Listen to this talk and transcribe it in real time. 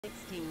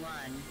61,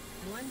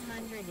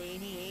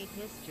 188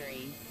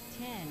 history,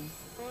 10,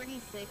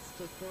 46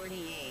 to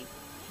 48,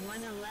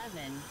 111,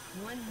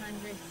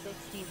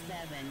 167,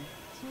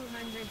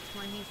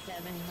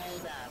 227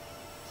 hold up,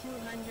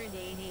 280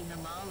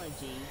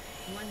 homology,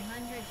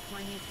 127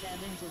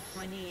 to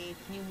 28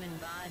 human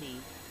body,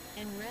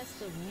 and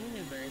rest of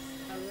universe,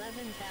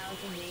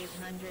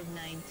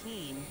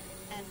 11,819,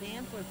 as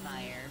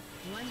amplifier,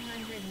 119,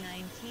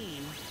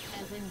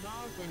 as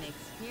involved in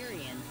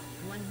experience,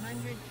 122,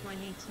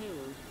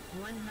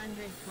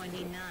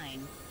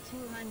 129,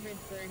 234,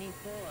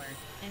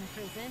 and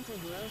presented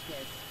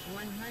locus,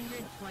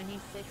 126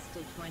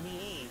 to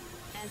 28,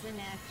 as in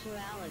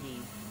actuality,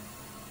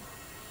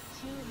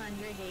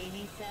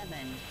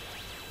 287.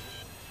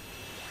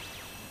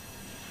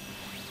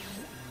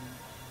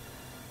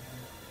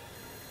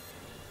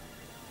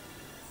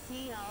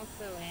 See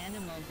also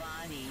animal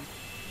body,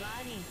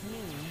 body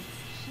human,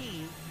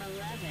 she, 11,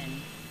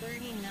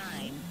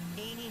 39,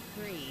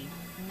 83,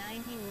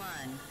 91,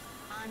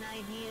 on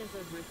ideas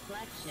of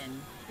reflection,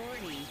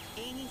 40,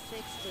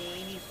 86 to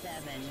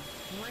 87,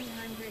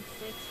 160,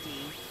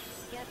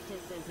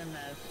 skepticism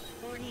of,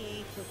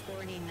 48 to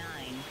 49,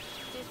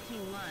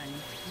 51,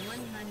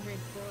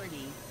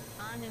 140,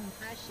 on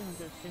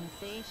impressions of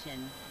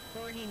sensation,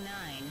 49,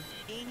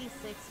 86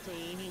 to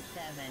 87,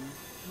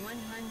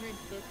 157,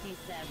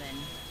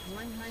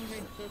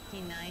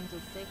 159 to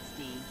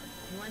 60,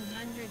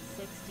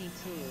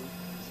 162,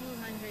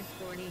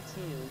 242,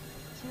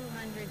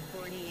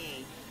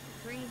 248,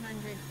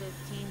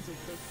 315 to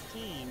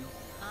 16,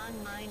 on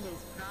mind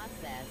as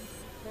process,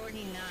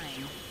 49,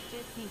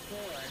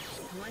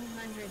 54,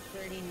 139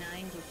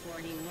 to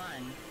 41,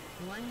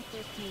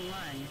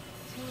 151,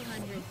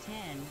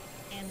 210,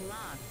 and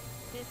lock,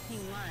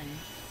 51,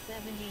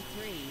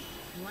 73,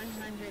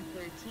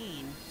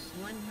 113,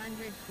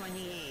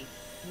 128,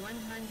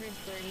 138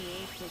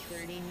 to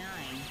 39,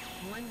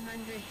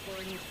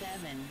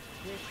 147,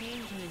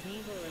 retains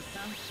medieval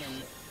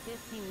assumptions,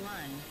 51,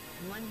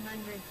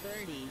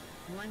 130,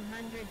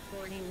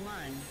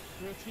 141,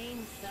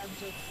 retains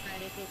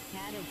subject-predicate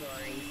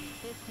categories,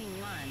 51,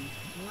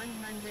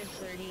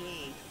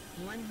 138,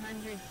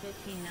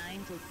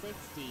 159 to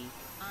 60,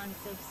 on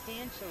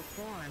substantial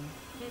form,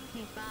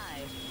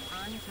 55,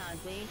 on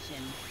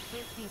causation,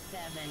 57,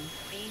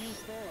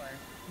 84,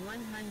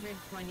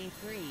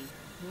 123,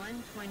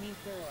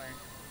 124,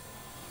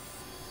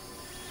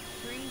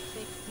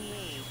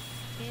 368,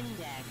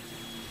 index.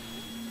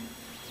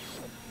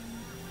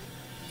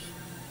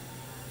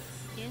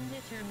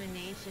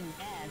 Indetermination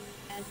S,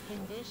 as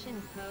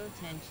conditioned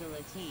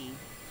potentiality,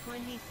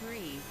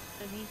 23,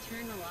 of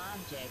eternal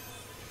objects,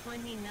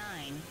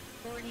 29,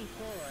 44,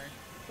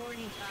 45,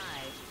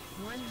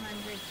 149,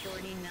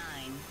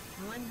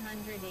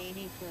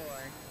 184,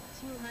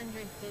 256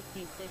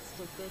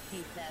 to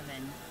 57,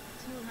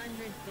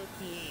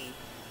 258,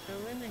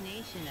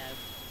 elimination of,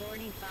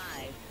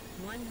 45,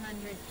 149,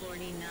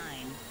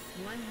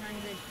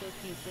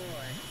 154,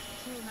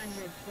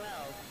 212,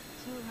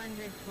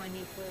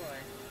 224,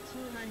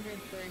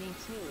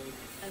 232,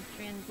 of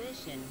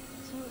transition,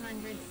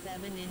 207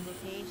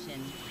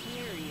 indication,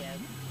 theory of,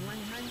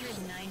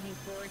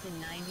 194 to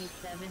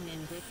 97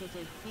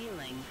 indicative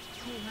feeling,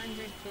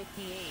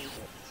 258,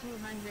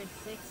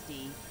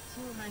 260,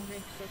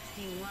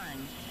 261,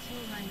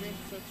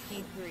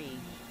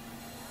 263,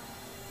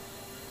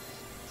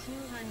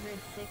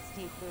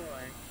 264,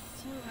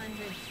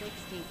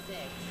 266,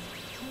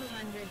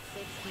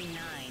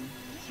 269,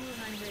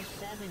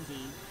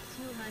 270,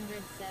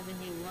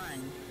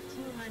 271,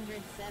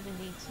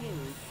 272,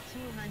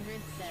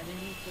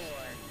 274.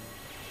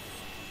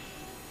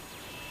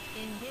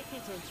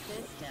 Indicative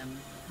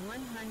system,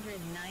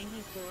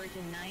 194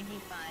 to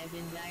 95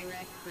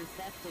 indirect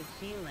perceptive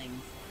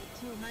feelings,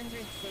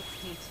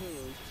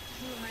 262,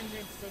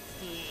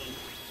 268,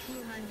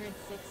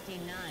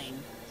 269,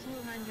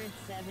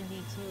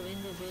 272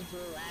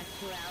 individual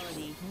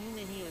actuality,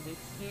 unity of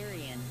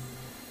experience.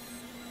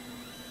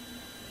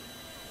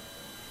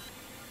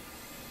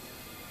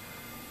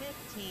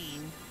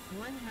 15,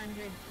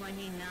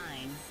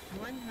 129,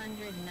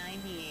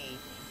 198,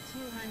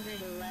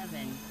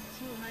 211,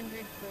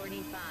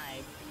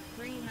 245,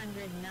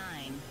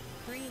 309,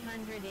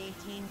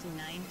 318 to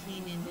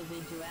 19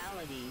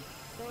 individuality,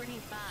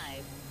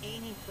 45,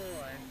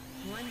 84,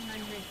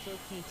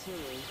 152,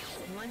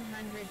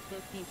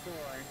 154,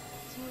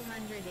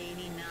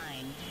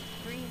 289,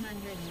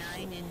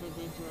 309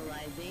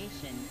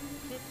 individualization,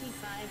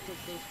 55 to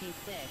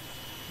 56,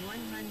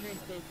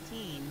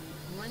 115,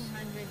 154,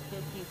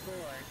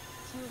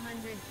 225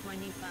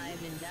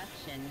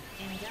 induction,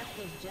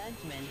 inductive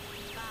judgment,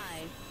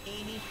 5,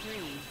 83,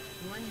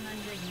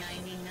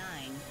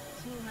 199,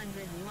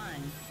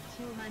 201,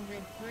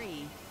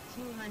 203,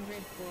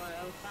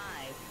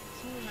 20405,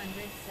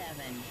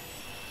 207.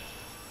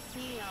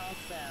 See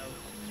also.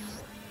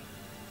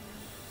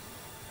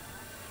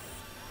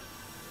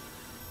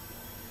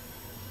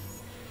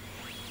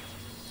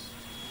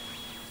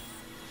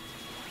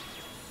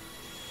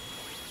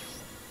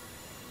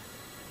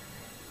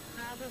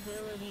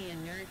 Probability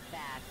inert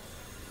facts.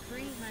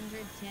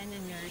 310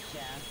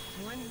 inertia,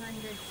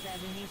 177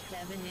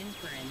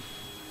 inference,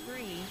 3,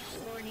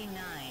 49,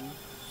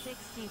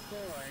 64,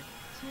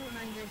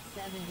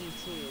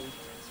 272,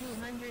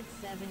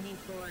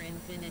 274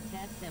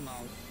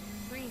 infinitesimals,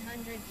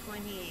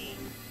 328,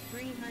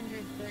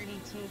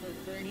 332 to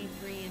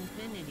 33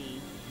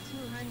 infinity,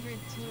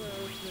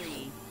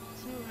 20203,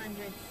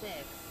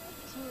 206,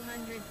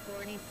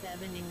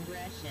 247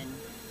 ingression,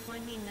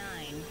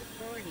 29,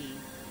 40,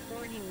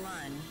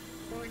 41,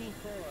 44,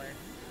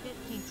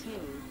 52,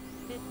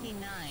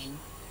 59,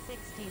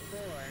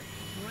 64,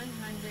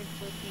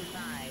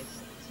 155,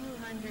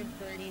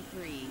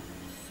 233.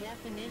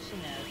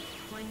 Definition of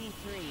 23,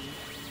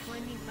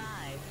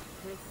 25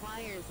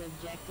 requires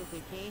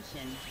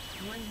objectification.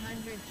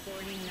 149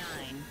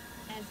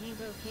 as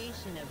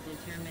evocation of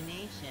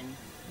determination.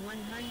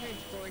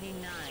 149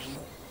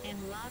 and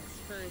Locke's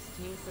first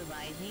use of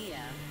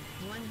idea.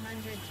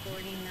 149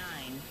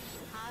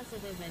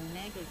 positive and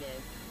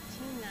negative.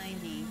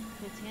 290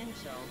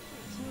 potential.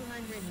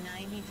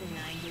 290 to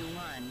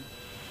 91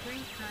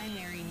 three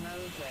primary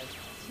modes of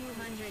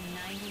 290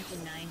 to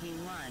 91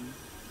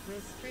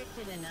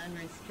 restricted and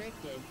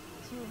unrestricted.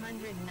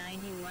 291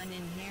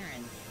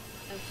 inherence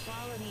of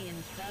quality and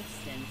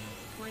substance.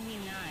 29,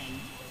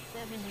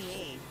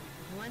 78,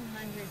 145,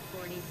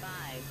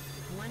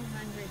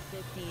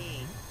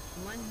 158,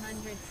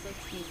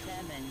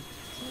 167,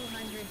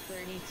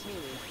 232,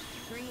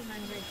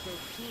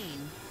 315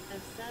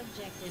 of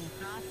subject and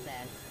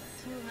process.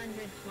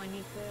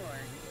 224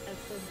 of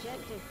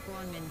subjective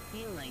form and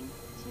feeling.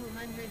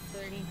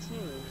 232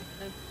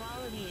 of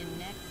quality and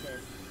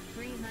nexus.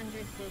 315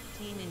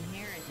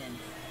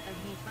 inheritance of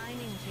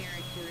defining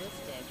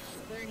characteristics.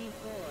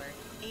 34,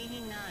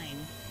 89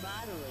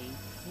 bodily.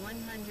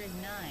 109,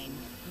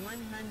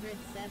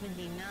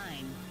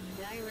 179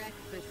 direct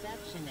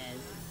perception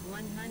is.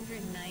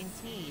 119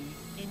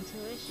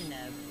 intuition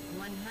of.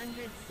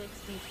 167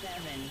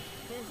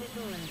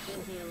 physical and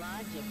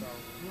physiological.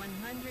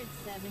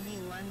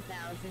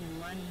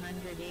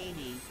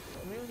 171,180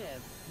 root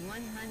of.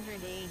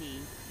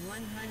 180, 181,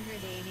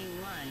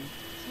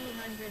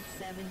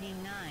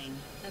 279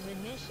 of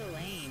initial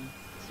aim.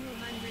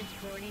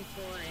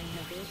 244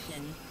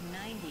 inhibition.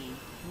 90,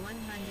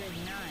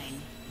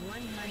 109,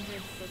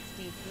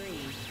 163,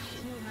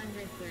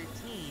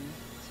 213,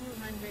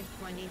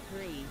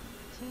 223,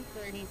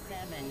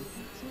 237,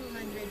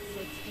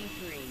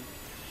 263.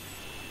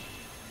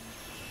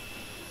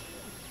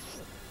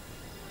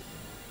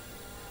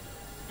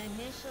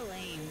 Initial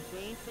aim,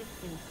 basic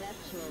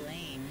conceptual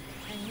aim,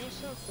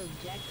 initial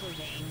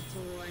subjective aim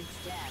towards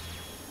death.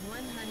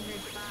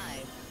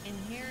 105,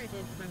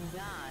 inherited from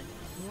God.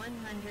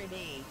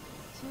 108,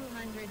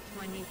 224,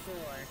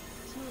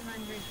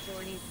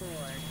 244,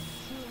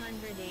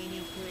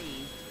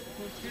 283,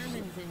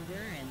 determines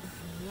endurance.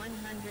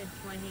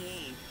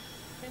 128,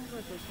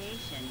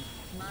 simplification,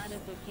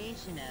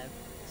 modification of.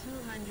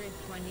 224,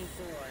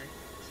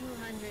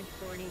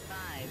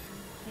 245,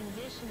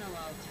 conditional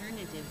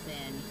alternatives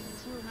in.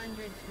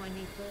 224,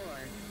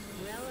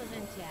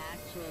 relevant to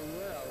actual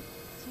world.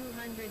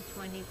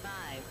 225,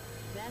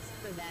 best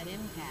for that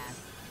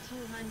impact.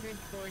 244,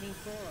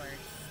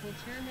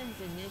 determines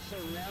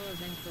initial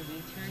relevance of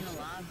eternal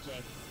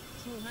objects.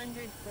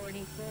 244,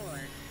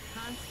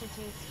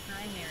 constitutes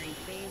primary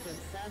phase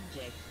of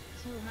subject.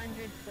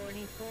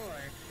 244,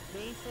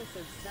 basis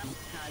of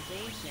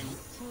causation.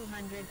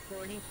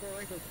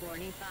 244 to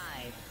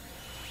 45.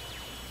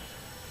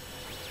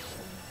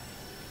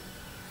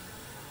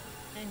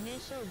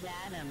 Initial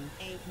datum,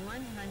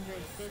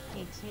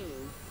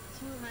 152,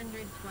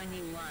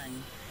 221,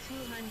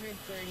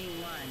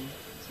 231,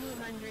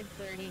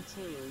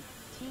 232,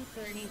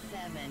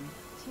 237,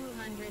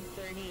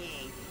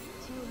 238,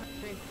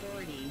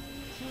 240,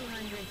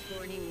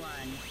 241,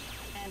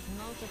 as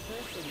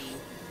multiplicity.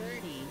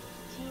 30,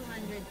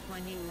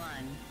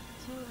 221,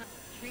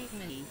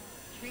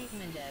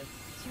 treatment of.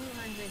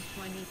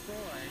 224,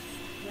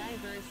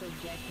 diverse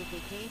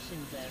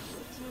objectifications of.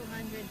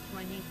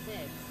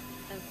 226,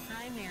 of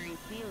primary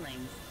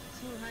feelings.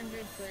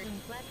 230,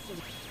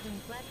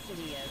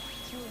 complexity of.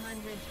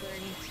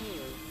 232,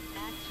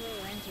 actual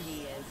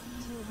entity is.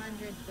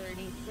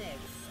 236,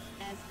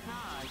 as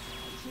cause.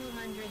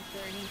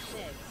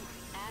 236,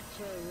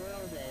 actual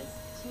world is.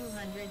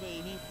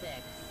 286.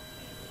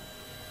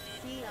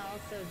 See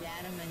also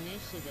datum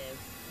initiative.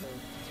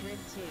 Trid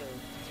 2.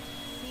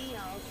 See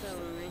also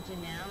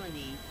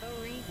originality.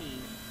 Origi.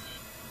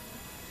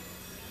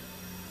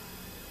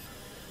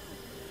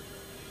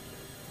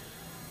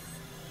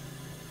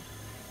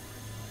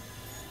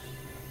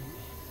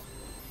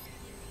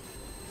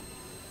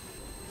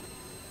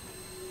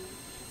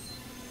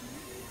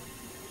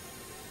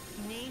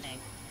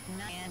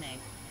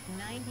 Nanic,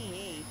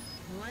 98,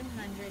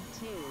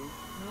 102,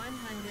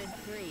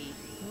 103,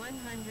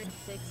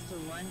 106 to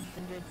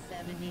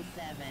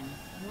 177,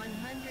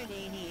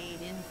 188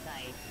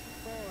 insight,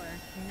 4,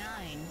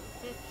 9,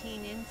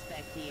 15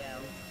 inspectio,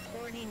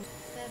 40,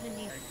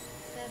 70,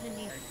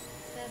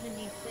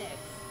 76,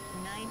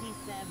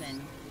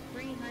 97,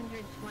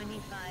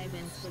 325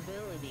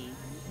 instability,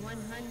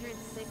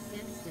 106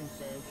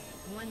 instances,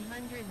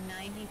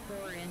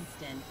 194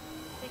 instant,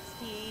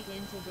 68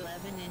 into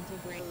 11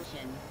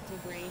 integration,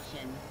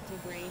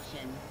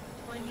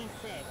 26,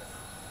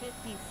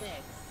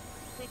 56,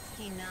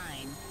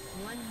 69,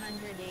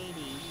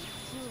 180,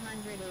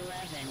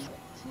 211,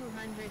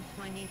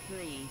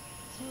 223,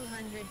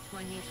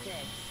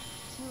 226,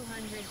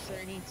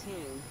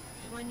 232,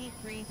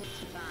 23 to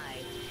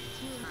 5,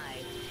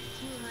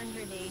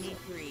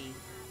 283,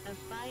 a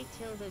phi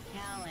tilde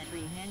cal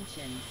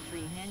apprehensions,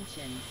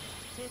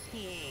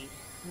 58,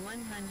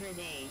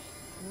 108,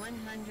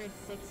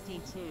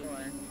 162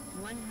 or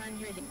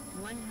 100,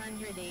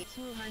 108,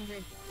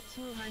 200,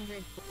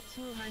 200,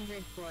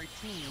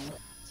 214,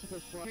 to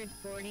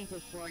 440 to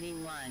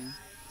 41,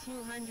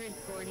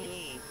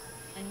 248.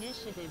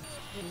 Initiative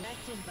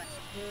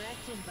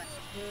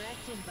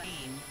directed by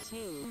aim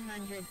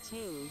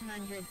 202,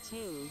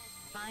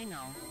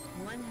 final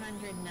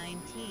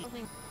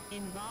 119.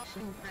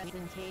 Involving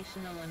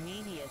presentational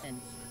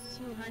immediateness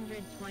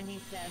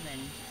 227,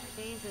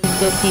 phases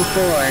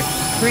 54,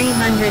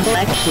 300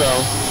 electro,